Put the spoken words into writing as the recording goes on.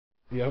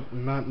Yep.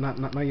 Not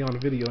now. You on the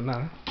video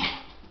now.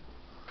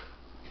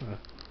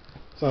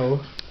 So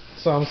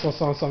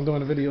I'm doing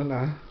the video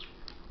now.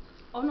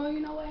 Oh no, you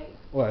know what?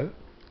 What?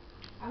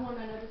 I want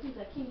another piece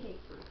of king cake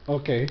first.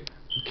 Okay.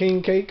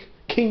 King cake.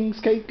 King's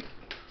cake.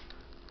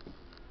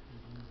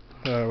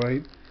 All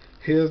right.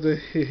 Here's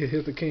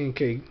the king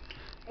cake.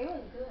 It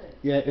was good.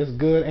 Yeah, it's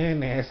good and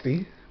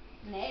nasty.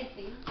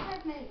 Nasty?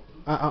 That's nasty.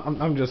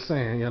 I'm just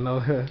saying, you know.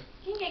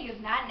 King cake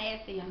is not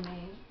nasty, young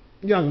man.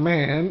 Young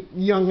man,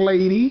 young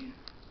lady.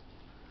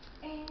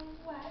 And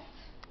what?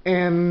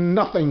 And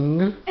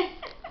nothing.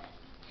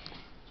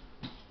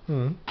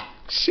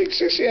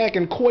 She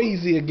acting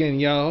crazy again,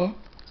 y'all.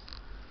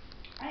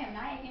 I am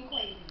not acting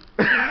crazy.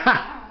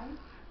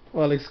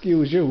 Well,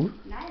 excuse you.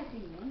 Not as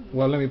me.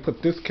 Well, let me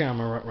put this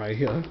camera right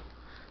here.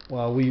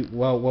 While we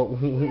what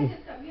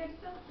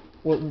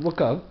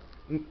cup?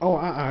 Oh,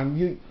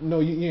 you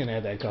ain't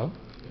had that cup.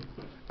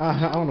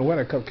 I don't know where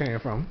that cup came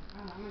from.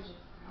 I'm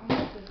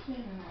just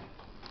cleaning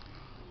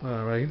up.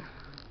 All right.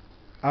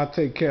 I'll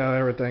take care of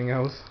everything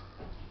else.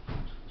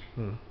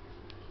 Well,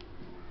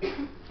 the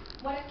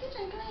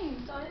kitchen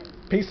clean, so it's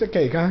Piece of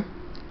cake, huh?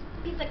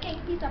 piece of cake,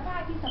 piece of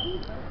pie, piece of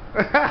pizza.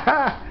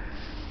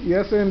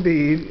 Yes,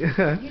 indeed. You need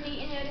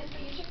any of this for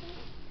your chicken?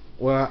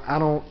 Well,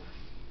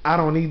 I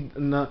don't need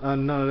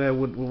none of that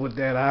with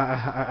that.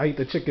 I eat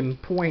the chicken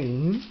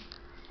plain.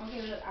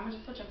 Okay, look, I'm gonna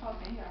just put your fork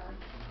in here.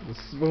 The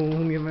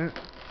spoon, you know.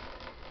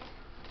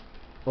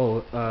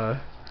 Oh,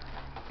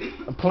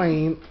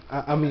 plain.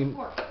 I mean,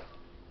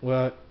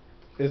 well,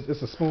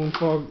 it's a spoon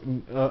fork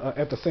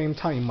at the same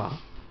time, ma.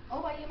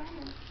 Oh, why you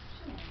mind?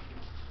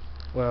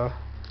 Well,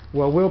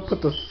 we'll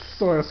put the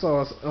soy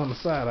sauce on the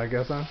side, I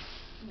guess, huh?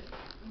 You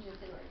just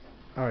sit right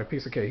there. All right,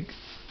 piece of cake.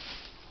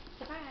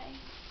 It's a pie.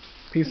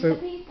 Piece of.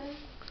 Pizza.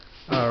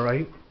 All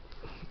right,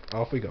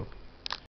 off we go.